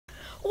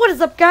What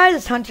is up, guys?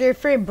 It's Hunter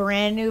for a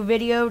brand new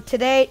video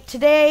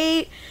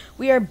today.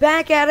 We are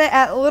back at it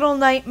at Little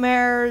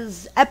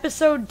Nightmares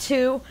episode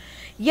 2.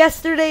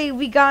 Yesterday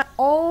we got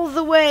all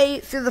the way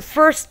through the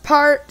first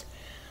part.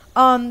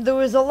 There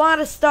was a lot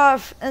of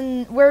stuff,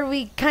 and where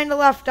we kind of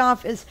left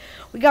off is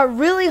we got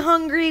really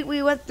hungry.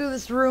 We went through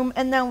this room,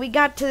 and then we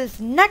got to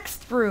this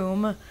next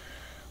room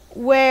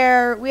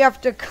where we have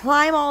to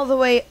climb all the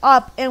way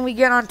up, and we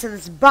get onto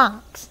this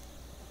box.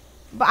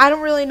 But I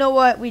don't really know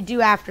what we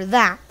do after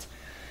that.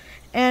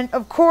 And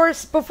of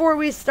course, before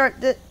we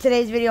start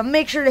today's video,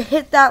 make sure to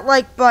hit that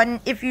like button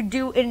if you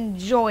do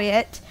enjoy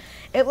it.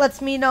 It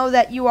lets me know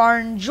that you are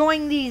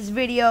enjoying these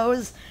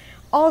videos.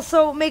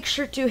 Also, make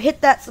sure to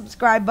hit that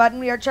subscribe button.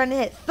 We are trying to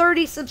hit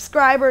 30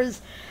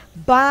 subscribers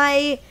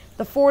by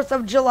the 4th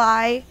of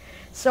July.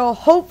 So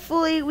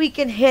hopefully we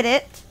can hit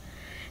it.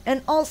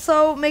 And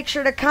also, make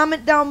sure to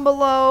comment down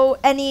below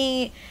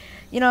any,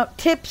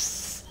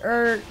 tips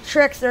or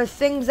tricks or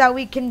things that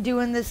we can do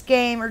in this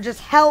game, or just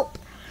help.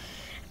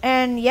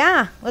 And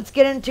yeah, let's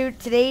get into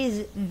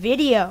today's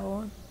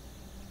video.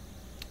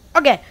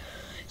 Okay,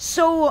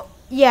 so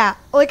yeah,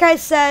 like I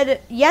said,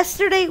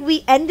 yesterday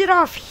we ended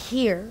off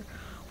here.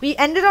 We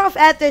ended off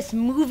at this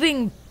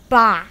moving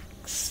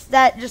box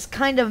that just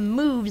kind of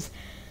moves,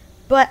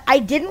 but I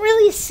didn't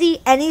really see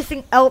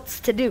anything else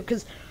to do,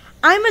 because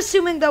I'm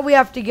assuming that we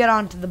have to get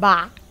onto the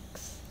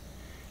box.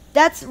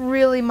 That's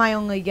really my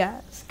only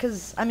guess,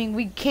 because, I mean,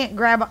 we can't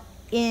grab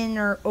in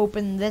or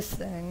open this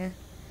thing.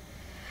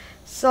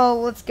 So,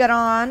 let's get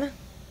on.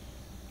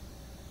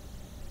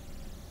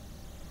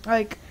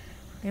 Like,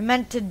 we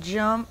meant to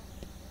jump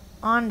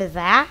onto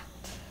that?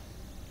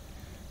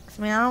 'Cause,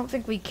 I mean, I don't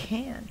think we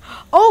can.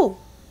 Oh!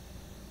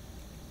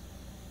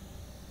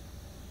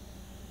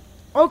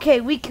 Okay,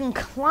 we can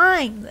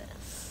climb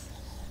this.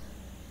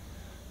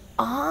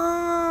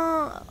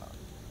 Oh.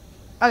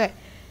 Okay.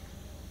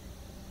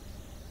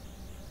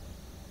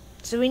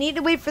 So, we need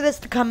to wait for this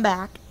to come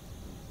back.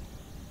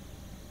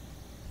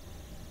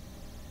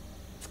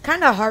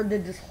 Kind of hard to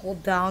just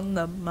hold down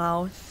the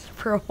mouse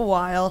for a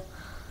while.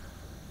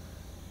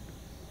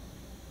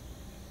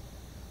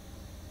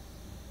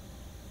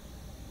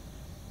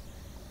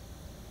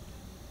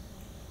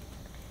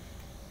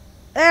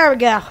 There we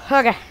go.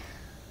 Okay.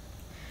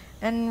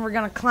 And we're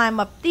gonna climb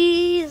up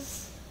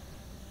these.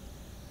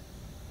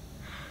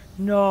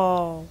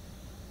 No.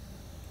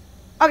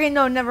 Okay,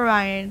 no, never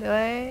mind.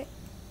 Wait.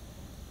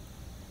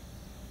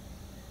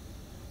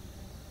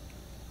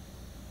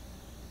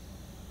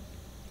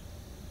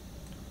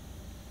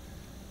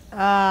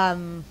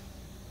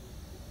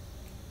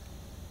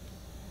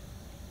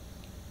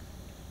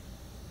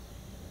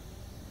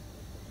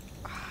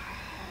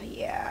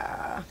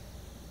 Yeah.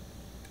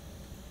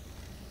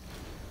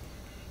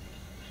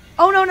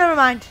 Oh, no, never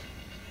mind.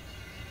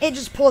 It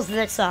just pulls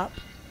this up.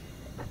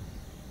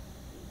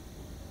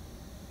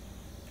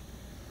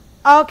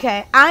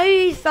 Okay,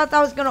 I thought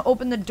that was gonna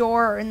open the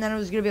door and then it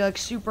was gonna be like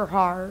super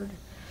hard.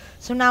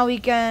 So now we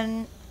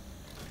can...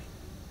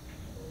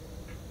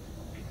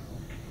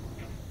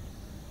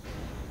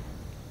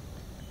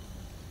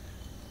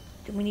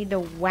 Do we need to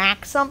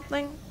whack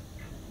something?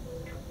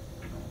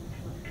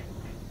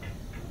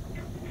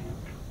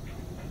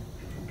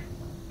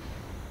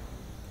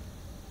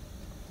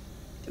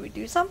 Do we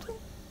do something?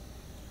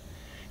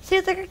 See,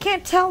 it's like I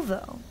can't tell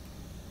though.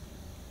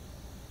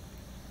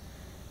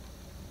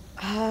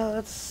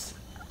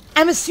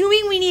 I'm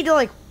assuming we need to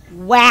like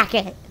whack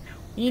it.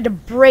 We need to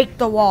break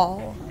the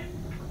wall.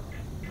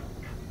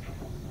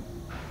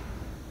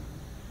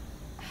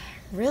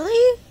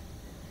 Really?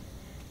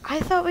 I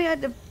thought we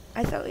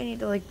need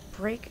to like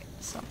break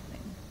something.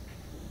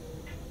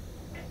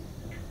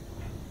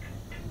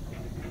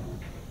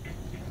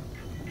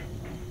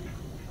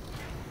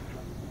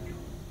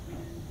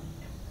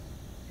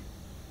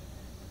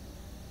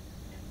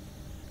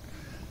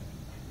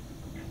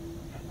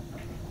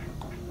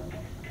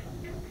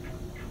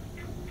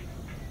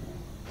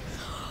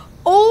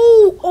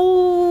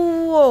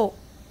 Oh.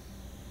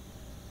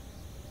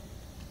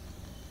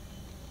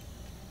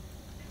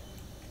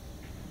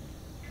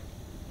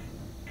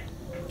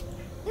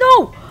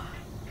 No!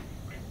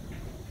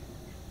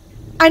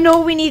 I know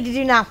what we need to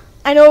do now.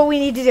 I know what we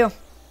need to do.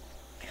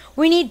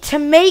 We need to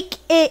make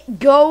it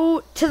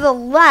go to the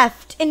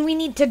left, and we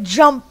need to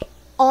jump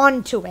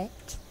onto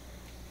it.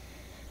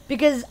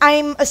 Because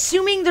I'm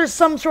assuming there's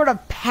some sort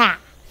of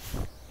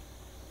path.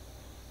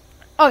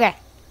 Okay.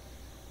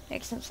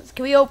 Makes some sense.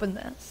 Can we open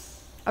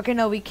this? Okay,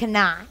 no, we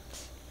cannot.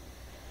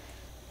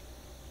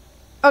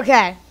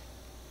 Okay.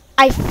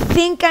 I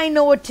think I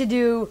know what to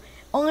do.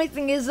 Only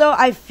thing is, though,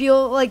 I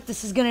feel like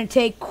this is going to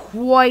take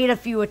quite a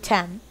few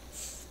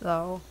attempts,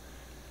 though.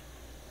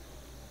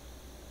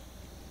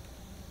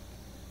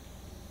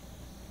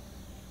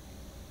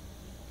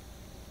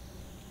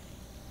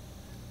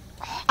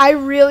 I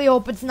really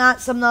hope it's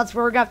not something else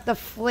where we're going to have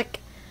to flick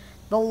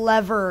the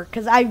lever,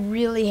 because I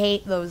really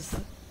hate those.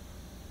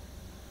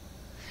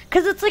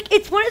 Because it's like,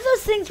 it's one of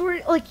those things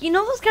where, like, you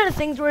know those kind of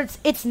things where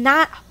it's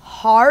not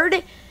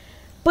hard,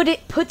 but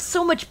it puts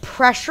so much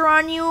pressure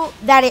on you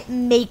that it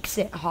makes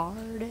it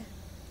hard.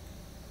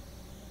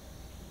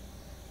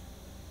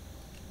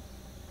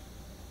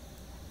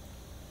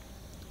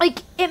 Like,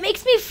 it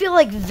makes me feel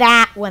like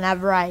that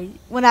whenever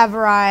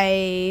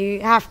I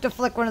have to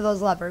flick one of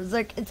those levers.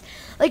 Like,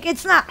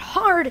 it's not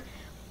hard,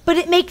 but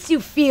it makes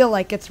you feel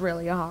like it's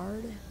really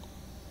hard.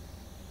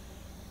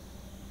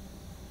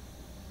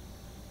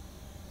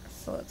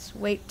 So let's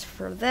wait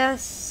for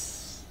this.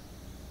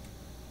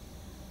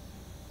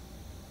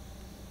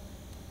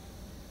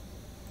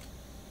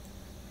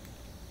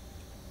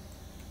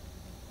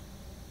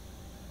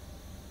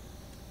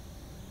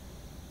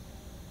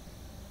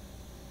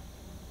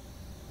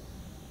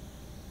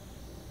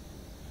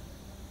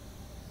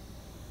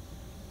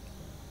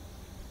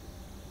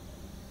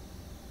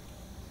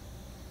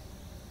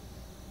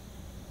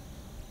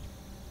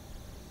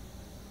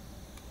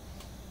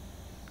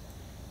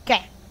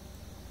 Okay.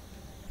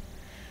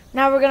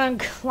 Now we're gonna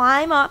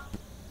climb up.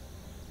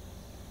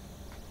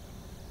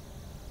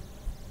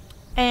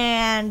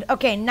 And,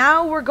 okay,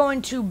 now we're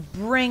going to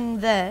bring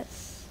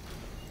this.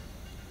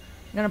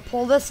 I'm gonna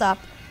pull this up.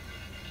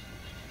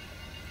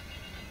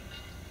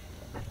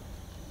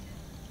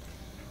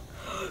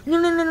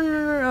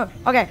 No.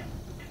 Okay.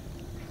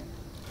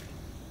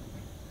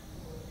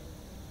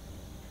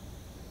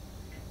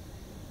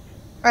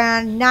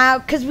 And now,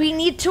 because we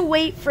need to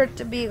wait for it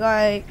to be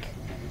like...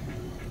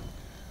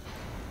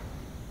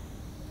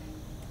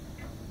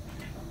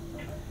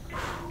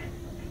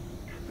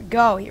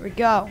 Here we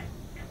go.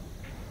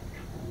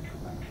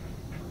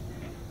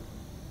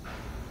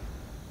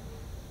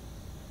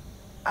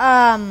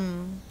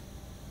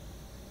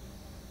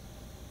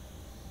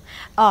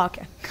 Oh,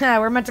 okay.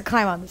 We're meant to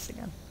climb on this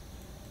again.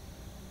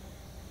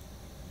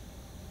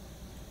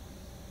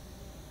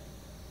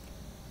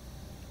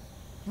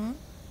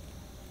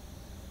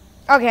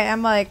 Okay,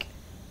 I'm like,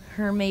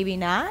 or maybe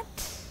not.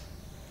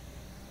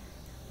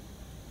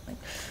 Like,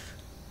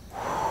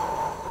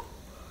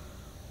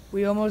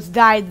 we almost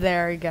died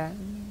there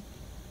again.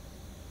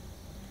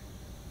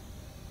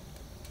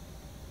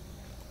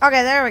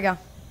 Okay, there we go.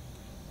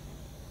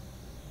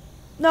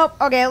 Nope.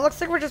 Okay, it looks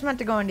like we're just meant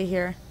to go into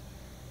here.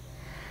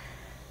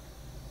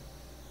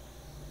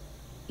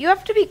 You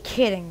have to be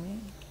kidding me.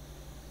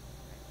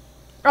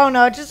 Oh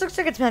no, it just looks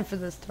like it's meant for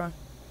this throne.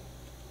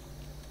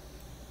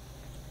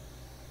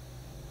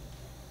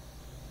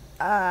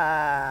 Is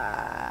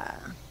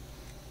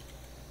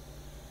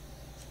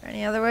there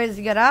any other ways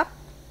to get up?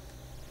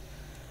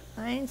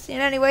 I ain't seen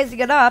any ways to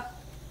get up.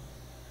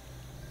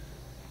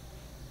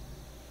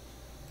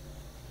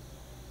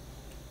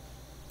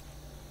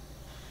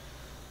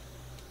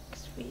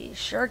 Cause we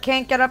sure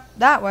can't get up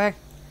that way.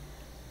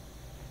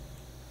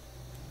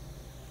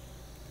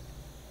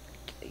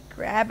 Can we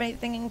grab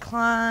anything and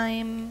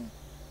climb?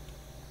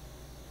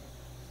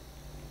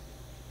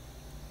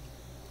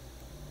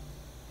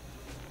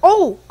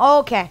 Oh,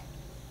 okay.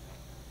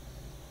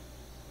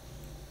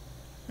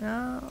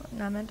 No,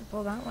 not meant to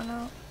pull that one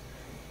out.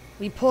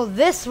 We pull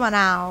this one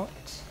out.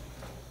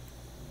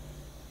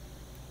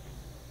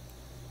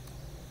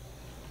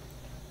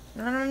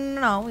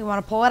 No. We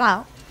want to pull it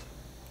out.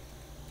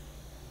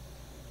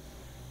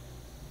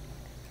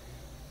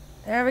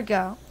 There we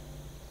go.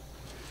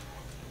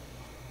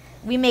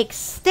 We make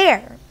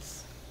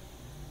stairs.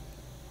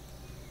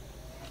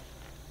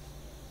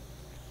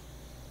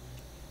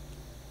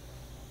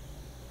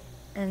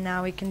 And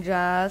now we can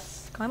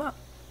just climb up.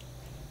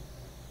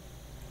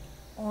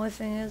 Only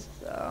thing is,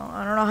 though,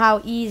 I don't know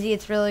how easy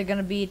it's really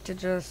gonna be to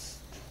just...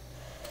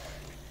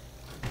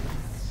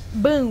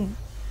 Boom.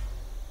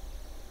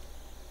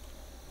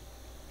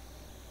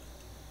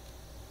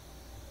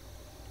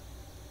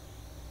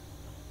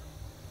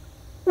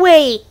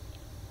 Wait.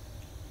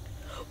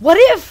 What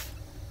if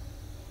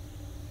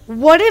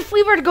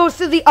we were to go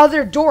through the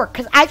other door?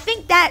 Because I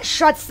think that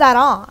shuts that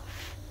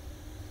off.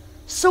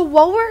 So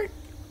what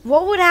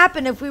would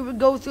happen if we would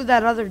go through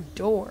that other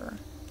door?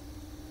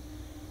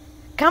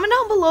 Comment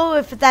down below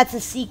if that's a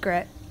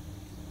secret.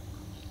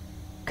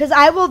 Because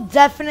I will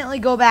definitely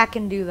go back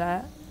and do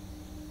that.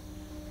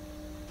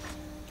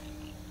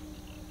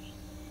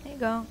 There you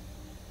go.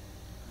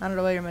 I don't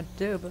know what you're meant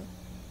to do, but...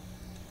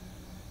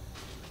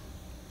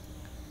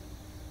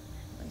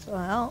 this will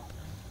help.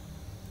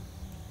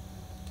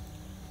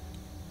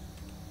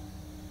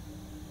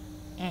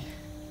 It's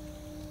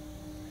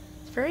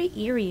very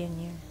eerie in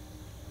here.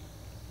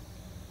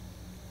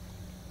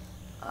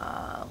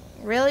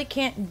 Really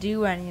can't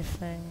do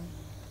anything.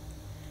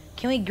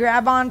 Can we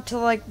grab onto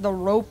like the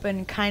rope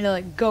and kind of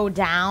like go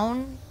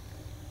down?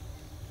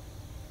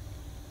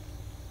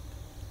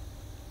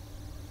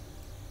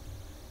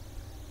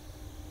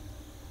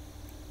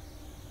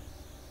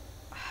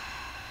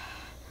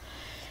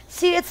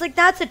 See, it's like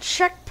that's a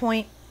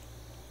checkpoint.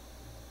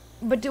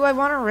 But do I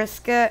want to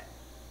risk it?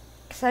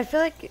 Cause I feel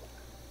like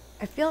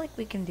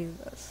we can do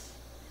this.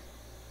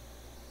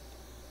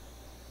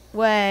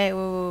 Wait.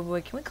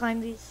 Can we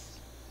climb these?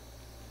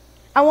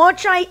 I want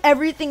to try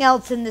everything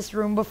else in this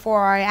room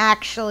before I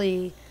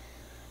actually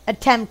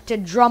attempt to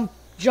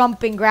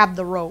jump and grab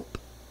the rope.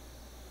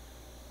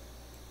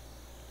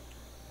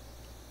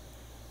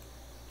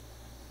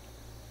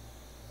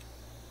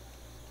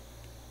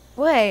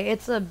 Wait,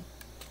 it's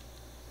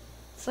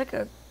like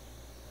a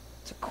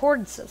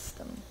cord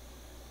system.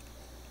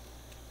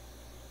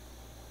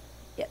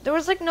 Yeah, there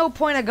was like no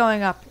point of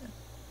going up here.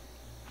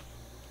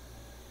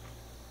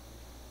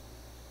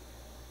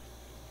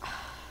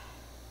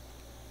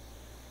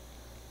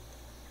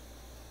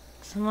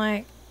 So I'm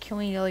like, can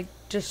we like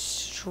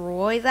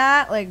destroy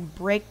that? Like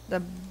break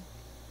the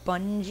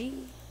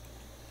bungee?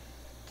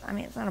 I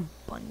mean, it's not a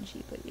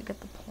bungee, but you get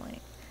the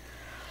point.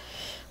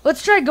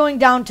 Let's try going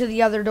down to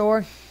the other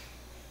door.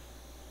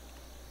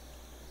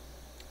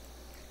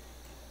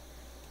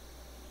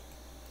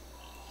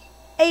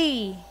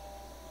 Hey!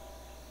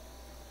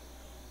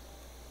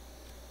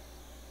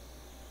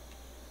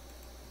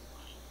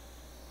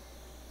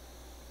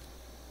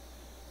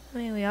 I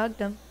mean, we hugged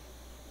him.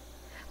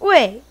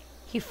 Wait,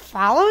 he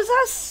follows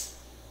us?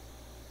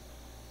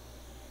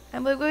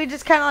 And we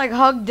just kind of like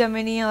hugged him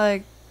and he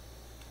like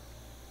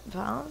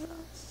follows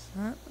us?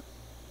 Huh?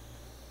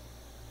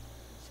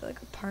 Is he like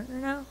a partner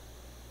now?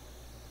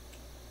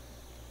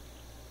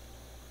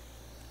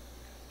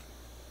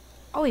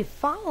 Oh, he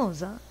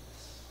follows us.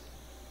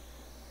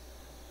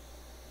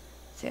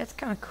 See, that's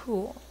kind of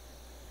cool.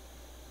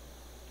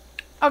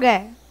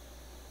 Okay.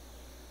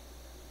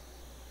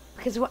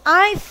 Because what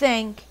I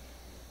think,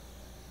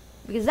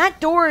 because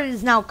that door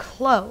is now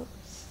closed.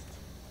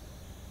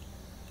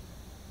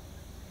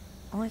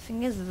 Only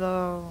thing is,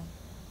 though,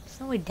 there's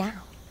no way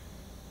down.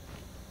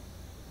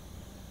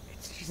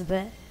 It's just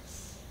this.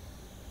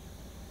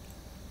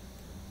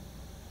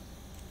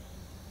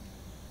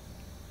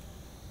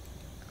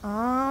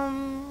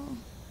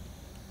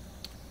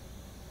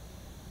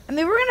 I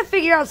mean, we're gonna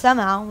figure out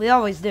somehow. We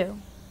always do.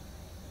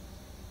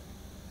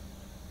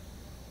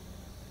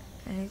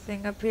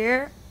 Anything up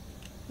here?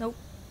 Nope.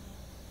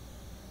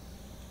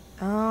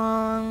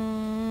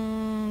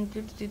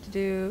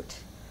 Doot.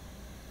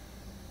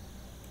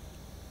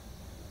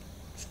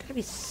 There's gotta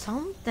be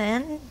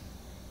something.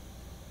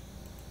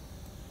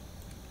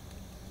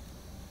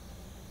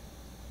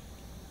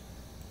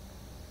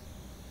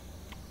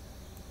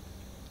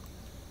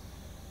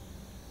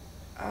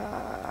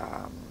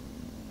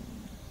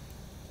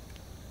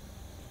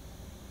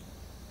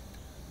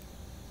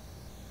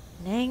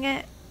 Dang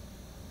it.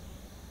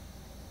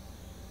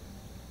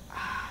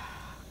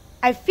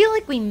 I feel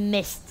like we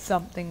missed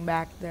something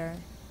back there.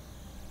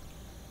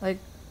 Like,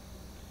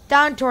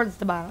 down towards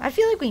the bottom. I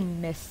feel like we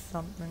missed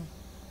something.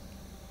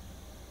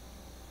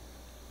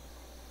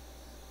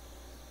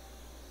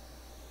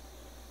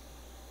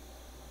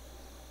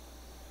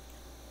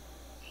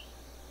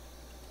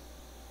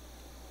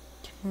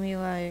 Can we,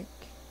 like...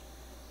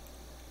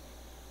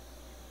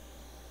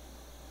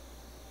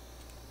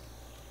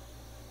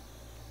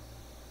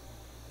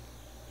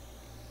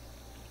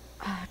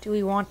 do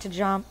we want to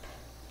jump?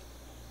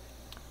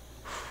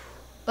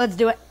 Let's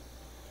do it.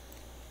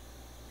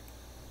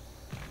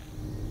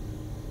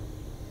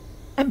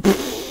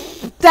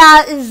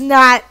 That is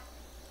not...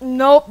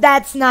 Nope,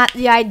 that's not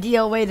the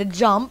ideal way to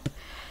jump.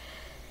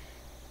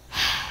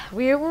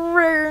 We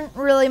weren't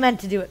really meant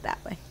to do it that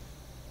way.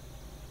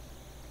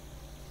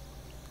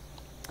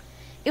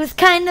 It was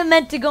kind of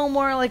meant to go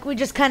more like we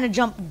just kind of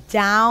jump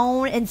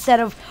down instead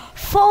of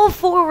fall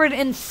forward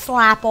and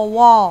slap a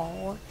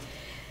wall.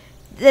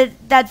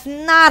 That's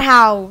not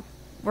how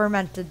we're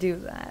meant to do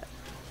that.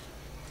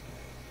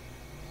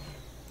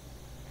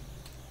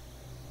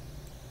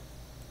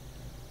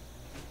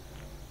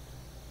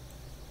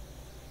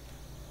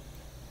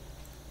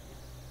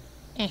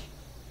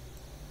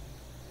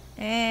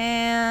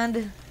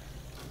 And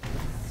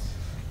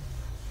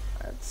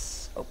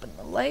let's open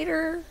the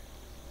lighter.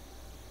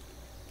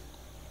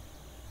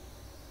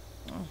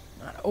 Oh,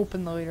 not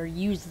open the lighter,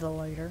 use the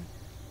lighter.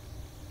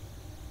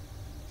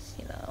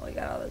 You know, we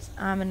got all this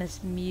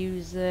ominous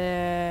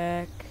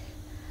music.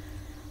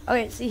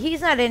 Okay, see,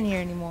 he's not in here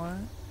anymore.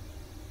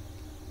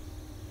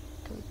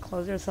 Can we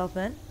close ourselves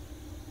in?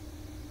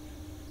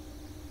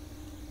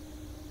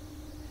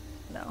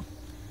 No.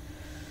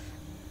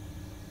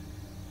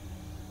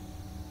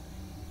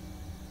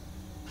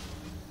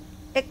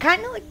 It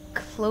kind of like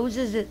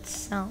closes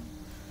itself.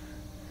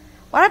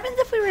 What happens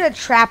if we were to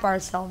trap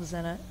ourselves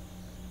in it?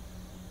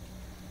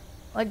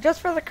 Like,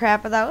 just for the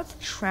crap of that, let's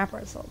trap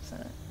ourselves in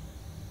it.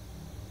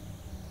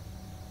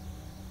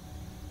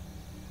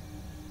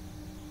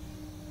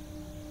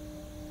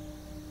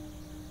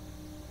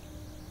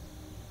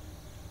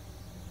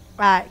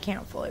 It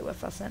can't fully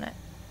with us in it.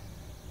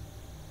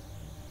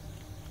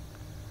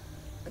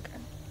 Okay.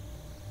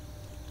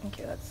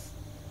 Okay, let's...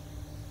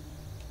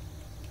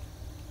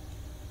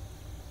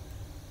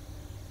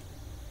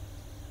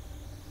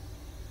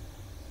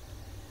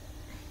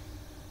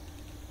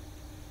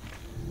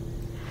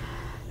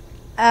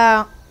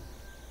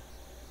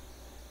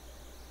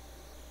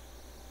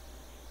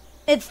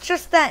 It's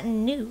just that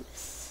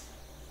noose.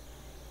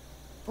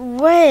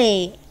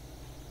 Wait.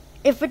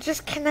 If it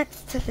just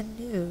connects to the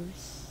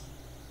noose.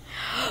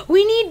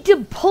 We need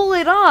to pull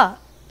it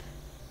up.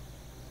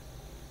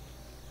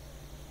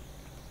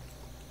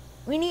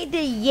 We need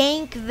to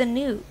yank the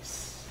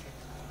noose.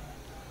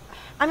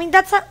 I mean,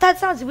 that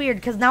sounds weird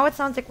because now it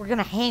sounds like we're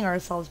gonna hang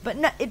ourselves. But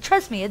no,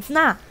 trust me, it's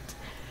not.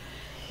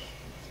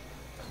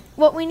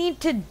 What we need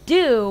to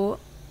do...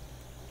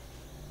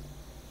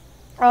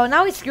 Oh,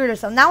 now we screwed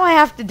ourselves. Now I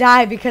have to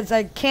die because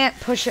I can't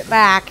push it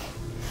back.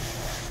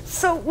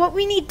 So what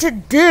we need to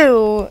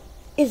do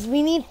is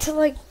we need to,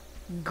 like,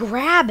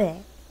 grab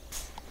it.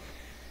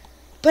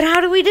 But how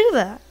do we do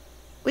that?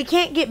 We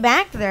can't get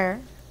back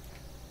there.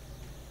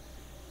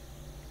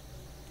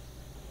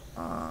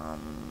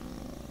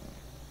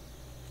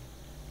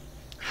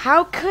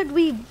 How could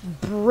we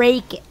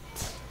break it?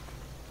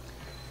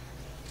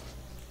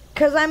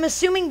 Because I'm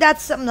assuming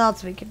that's something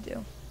else we could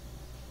do.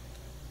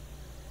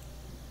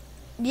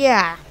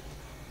 Yeah.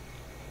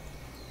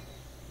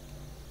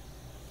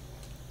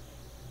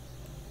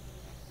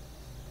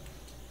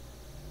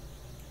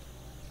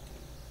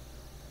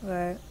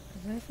 Right.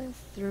 Is there anything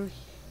through here?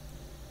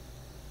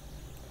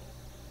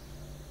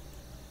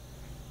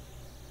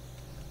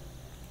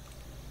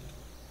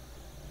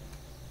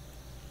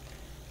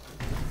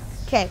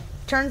 Okay,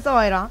 turns the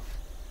light off.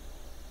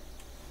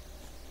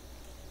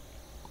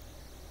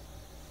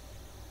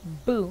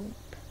 Boom.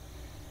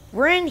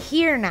 We're in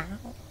here now.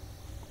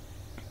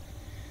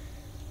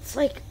 It's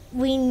like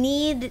we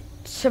need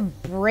to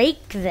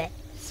break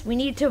this. We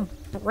need to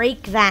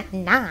break that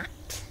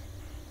knot.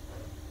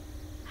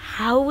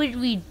 How would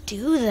we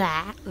do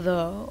that,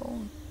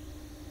 though?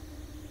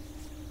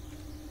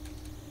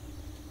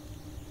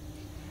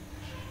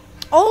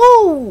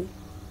 Oh!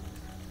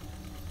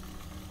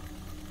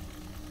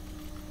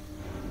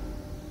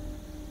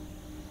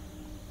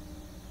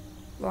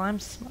 Well,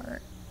 I'm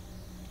smart.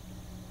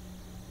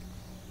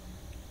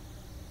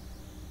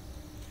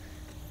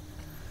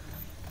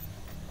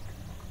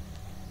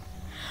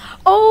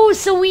 Oh,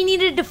 so we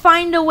needed to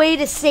find a way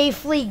to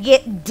safely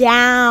get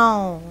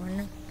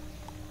down.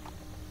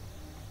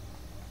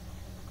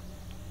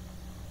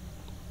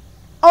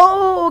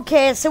 Oh,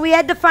 okay, so we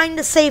had to find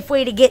a safe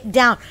way to get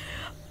down.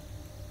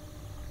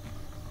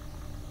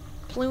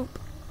 Ploop.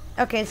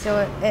 Okay,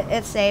 so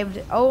it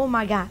saved. Oh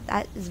my god,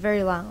 that is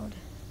very loud.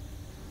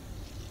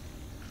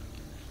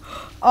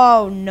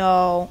 Oh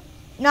no,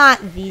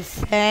 not these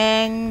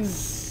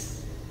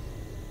things.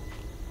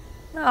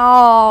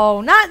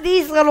 Oh, not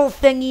these little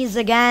thingies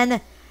again.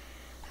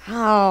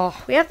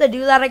 Oh, we have to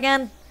do that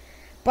again?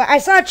 But I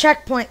saw a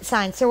checkpoint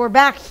sign, so we're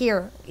back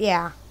here.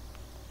 Yeah.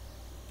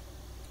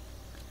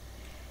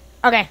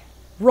 Okay,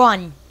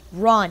 run,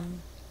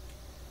 run.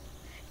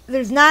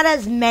 There's not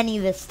as many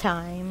this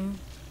time.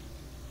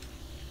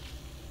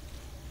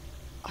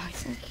 Oh, I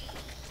think...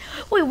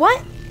 Wait,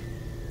 what?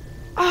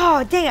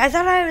 Oh, dang it, I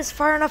thought I was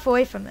far enough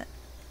away from it.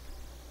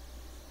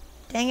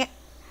 Dang it.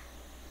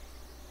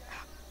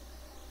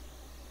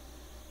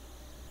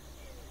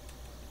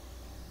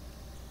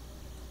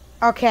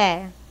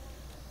 Okay.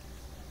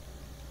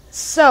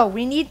 So,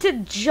 we need to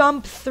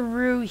jump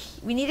through...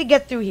 We need to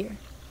get through here.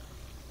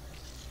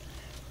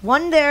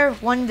 One there,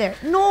 one there.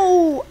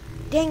 No!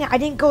 Dang it, I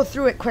didn't go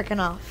through it quick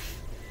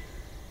enough.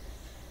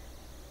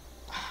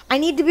 I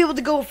need to be able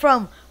to go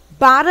from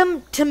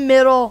bottom to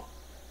middle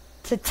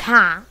to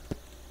top.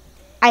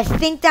 I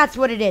think that's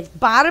what it is.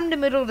 Bottom to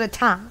middle to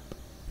top.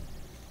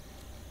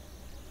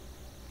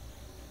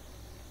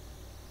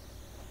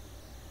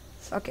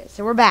 Okay,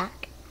 so we're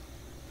back.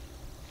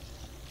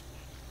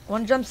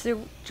 One jump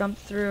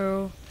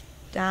through,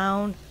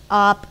 down,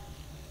 up.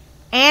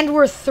 And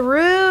we're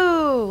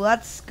through!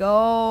 Let's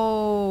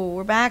go!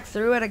 We're back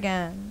through it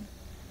again.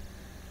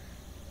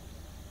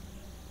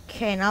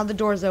 Okay, now the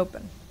door's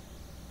open.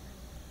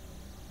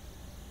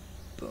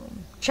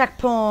 Boom.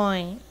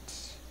 Checkpoint!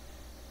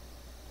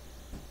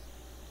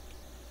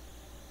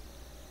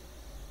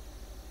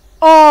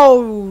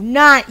 Oh,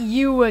 not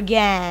you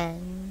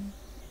again!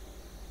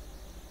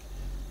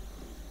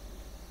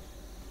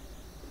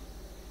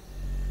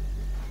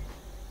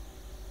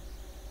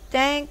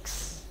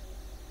 Thanks.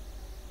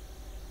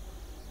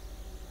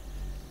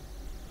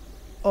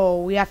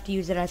 Oh, we have to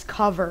use it as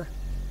cover.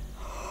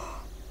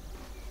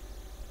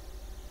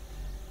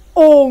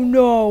 Oh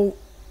no!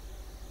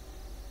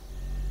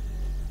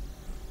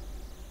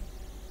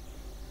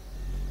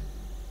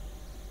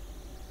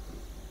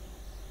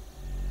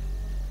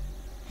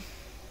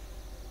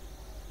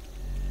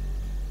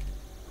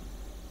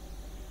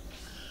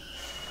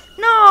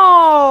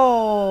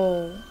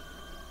 No!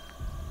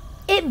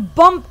 It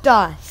bumped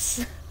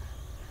us.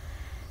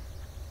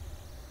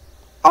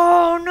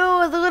 Oh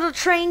no, the little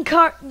train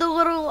car, the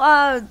little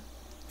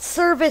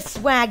service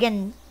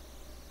wagon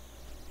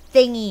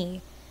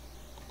thingy.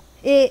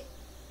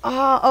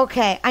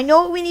 Okay. I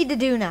know what we need to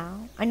do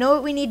now. I know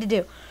what we need to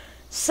do.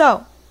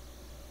 So,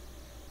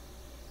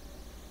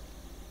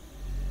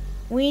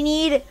 we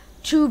need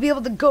to be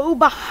able to go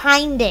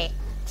behind it.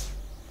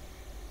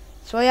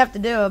 That's what we have to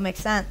do. It makes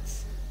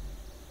sense.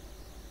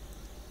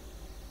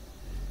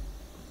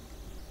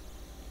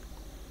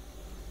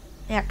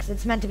 Yeah, because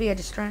it's meant to be a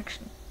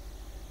distraction.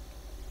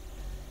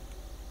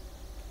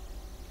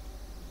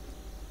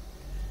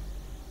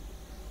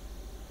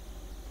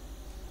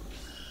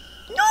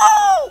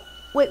 No!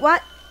 Wait,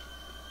 what?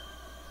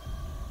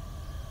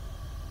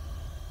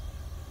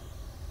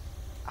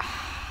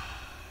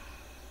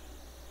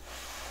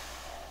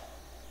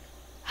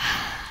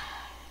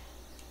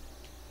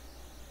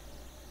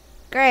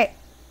 Great.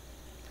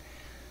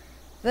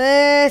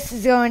 This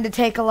is going to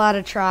take a lot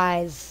of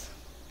tries.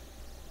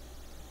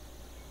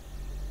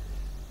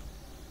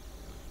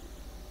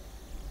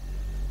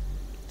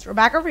 So we're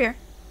back over here.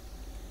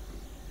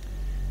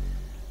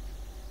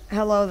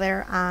 Hello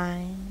there,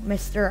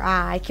 Mr.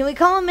 I. Can we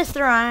call him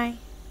Mr. I?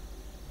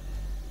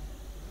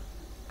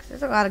 Because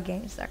there's a lot of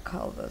games that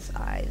call those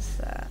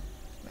eyes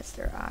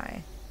Mr.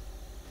 I.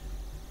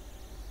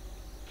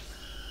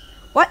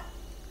 What?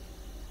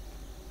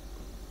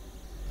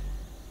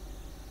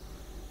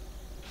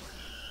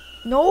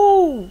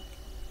 No!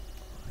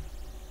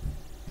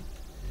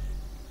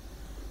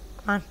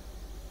 Come on.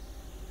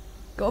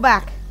 Go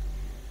back.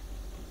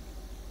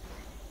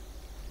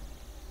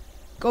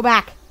 Go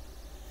back.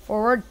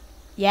 Forward.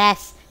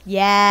 Yes.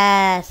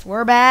 Yes.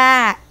 We're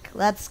back.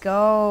 Let's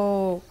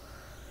go.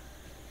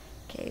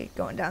 Okay,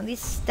 going down these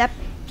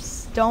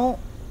steps. Don't.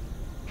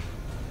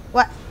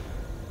 What?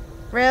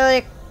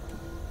 Really?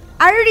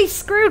 I already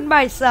screwed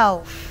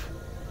myself.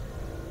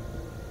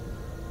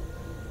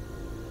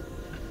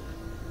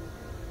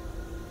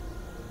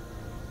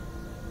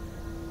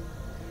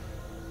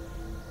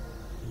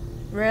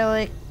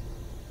 Really?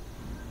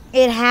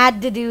 It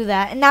had to do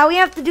that. And now we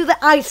have to do the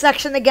I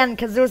section again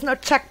because there was no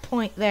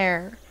checkpoint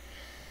there.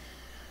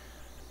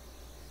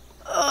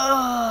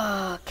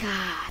 Oh,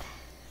 God.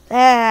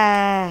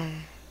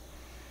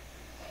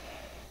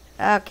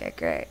 Okay,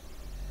 great.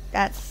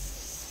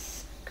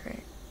 That's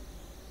great.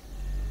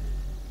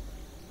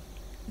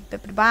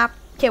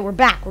 Okay, we're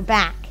back. We're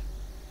back.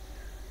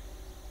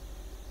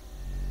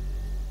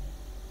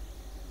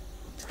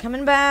 It's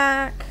coming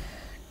back.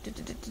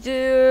 Okay.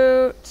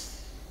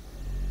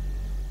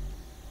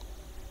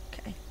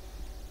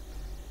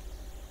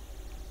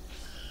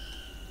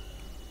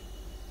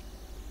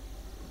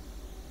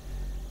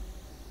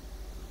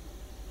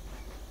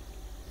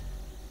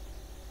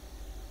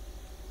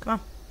 Come on.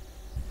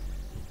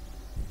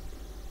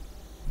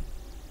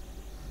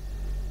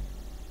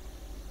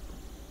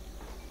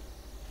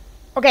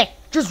 Okay,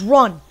 just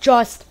run.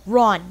 Just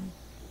run.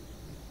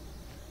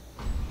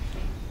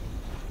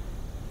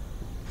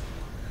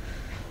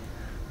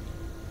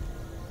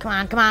 Come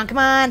on, come on, come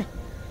on.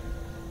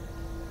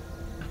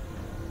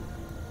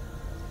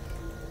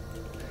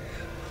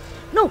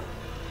 No.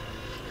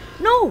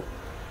 No.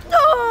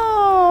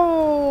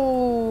 No.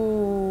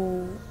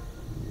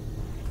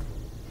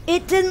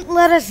 It didn't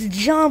let us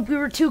jump. We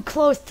were too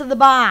close to the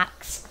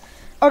box.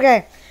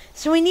 Okay,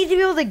 so we need to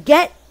be able to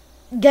get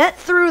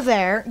through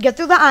there, get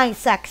through the I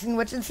section,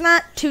 which it's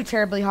not too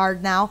terribly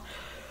hard now.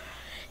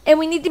 And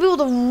we need to be able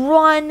to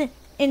run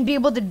and be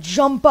able to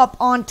jump up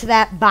onto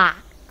that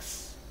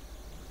box.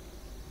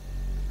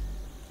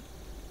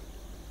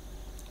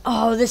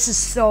 Oh, this is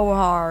so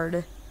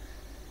hard.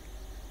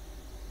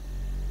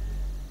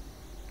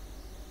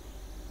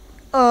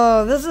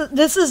 Oh,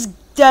 this is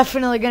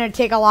definitely going to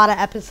take a lot of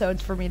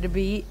episodes for me to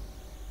beat.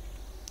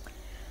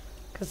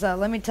 Because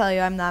let me tell you,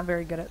 I'm not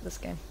very good at this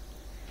game.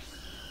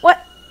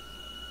 What?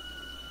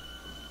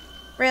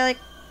 Really?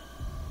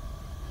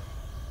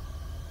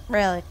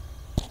 Really?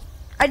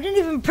 I didn't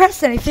even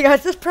press anything. I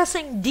was just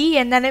pressing D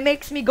and then it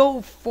makes me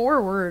go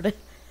forward.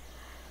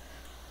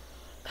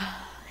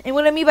 And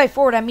what I mean by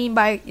forward, I mean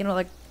by, you know,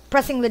 like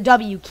pressing the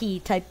W key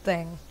type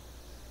thing.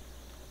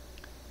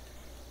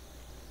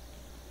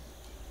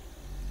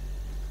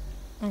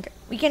 Okay.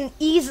 We can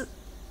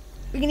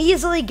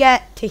easily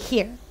get to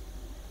here.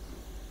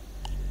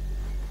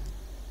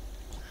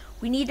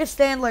 We need to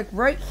stand like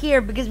right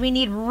here because we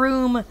need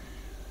room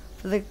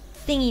for the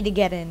thingy to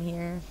get in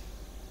here.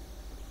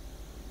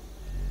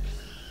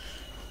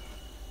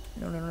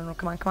 No, no, no, no.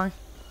 Come on, come on.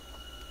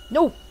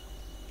 No!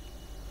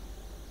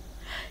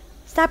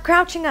 Stop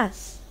crouching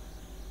us.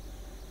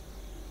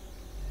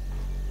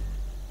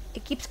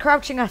 It keeps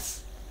crouching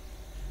us.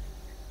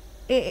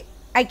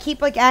 I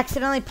keep like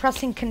accidentally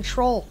pressing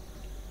control.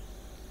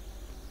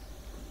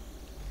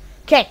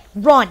 Okay,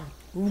 run.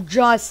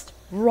 Just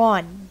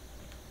run.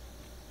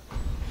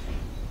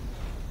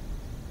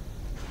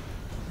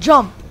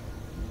 Jump.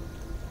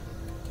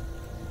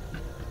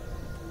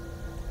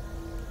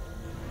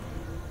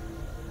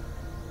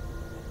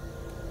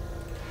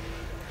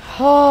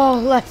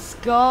 Oh, let's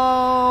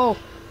go.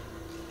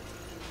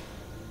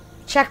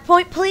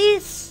 Checkpoint,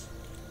 please.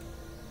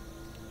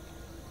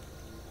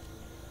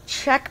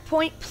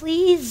 Checkpoint,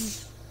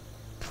 please.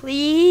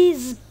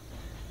 Please.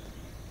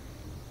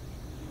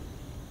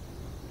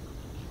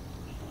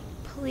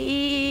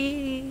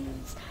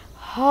 Please.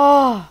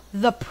 Oh,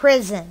 the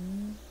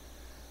prison.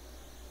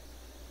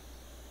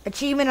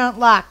 Achievement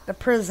unlocked. The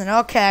prison.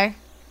 Okay.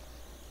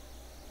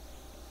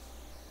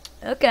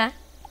 Okay.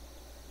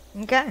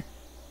 Okay.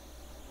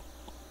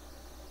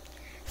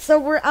 So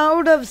we're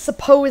out of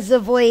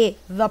supposedly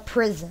the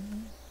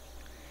prison.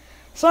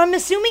 So I'm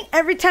assuming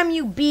every time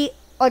you beat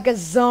like a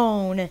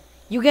zone,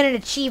 you get an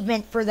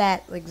achievement for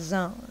that like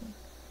zone.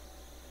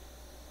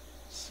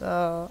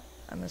 So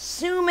I'm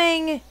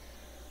assuming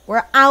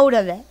we're out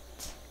of it.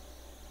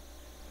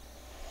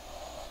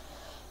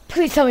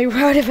 Please tell me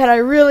we're out of it. I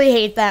really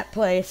hate that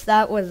place.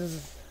 That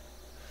was...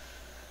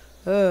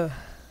 Ugh.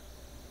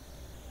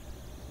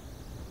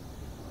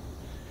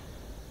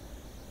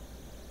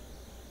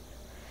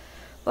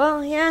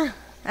 Well, yeah.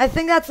 I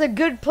think that's a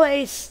good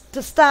place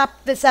to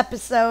stop this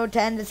episode,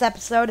 to end this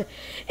episode.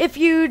 If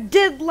you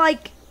did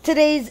like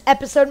today's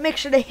episode, make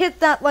sure to hit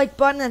that like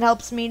button. It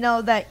helps me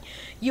know that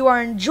you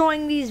are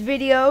enjoying these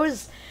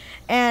videos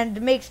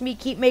and makes me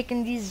keep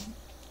making these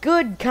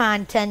good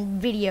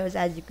content videos,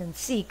 as you can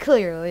see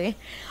clearly.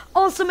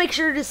 Also, make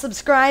sure to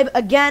subscribe.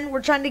 Again,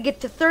 we're trying to get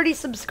to 30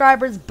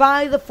 subscribers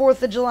by the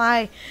 4th of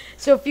July.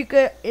 So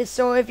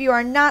if you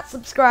are not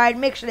subscribed,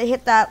 make sure to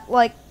hit that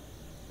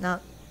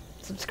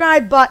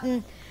subscribe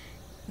button.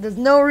 There's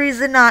no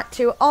reason not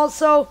to.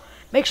 Also,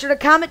 make sure to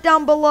comment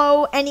down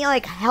below any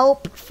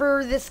help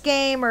for this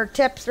game, or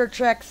tips or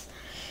tricks,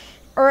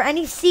 or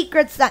any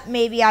secrets that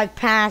maybe I've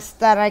passed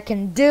that I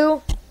can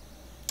do.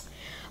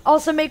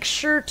 Also, make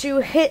sure to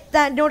hit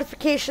that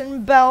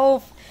notification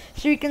bell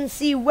so you can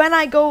see when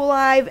I go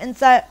live, and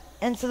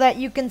so that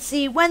you can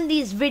see when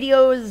these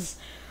videos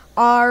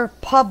are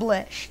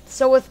published.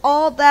 So with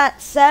all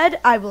that said,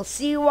 I will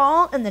see you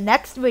all in the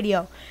next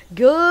video.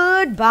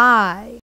 Goodbye.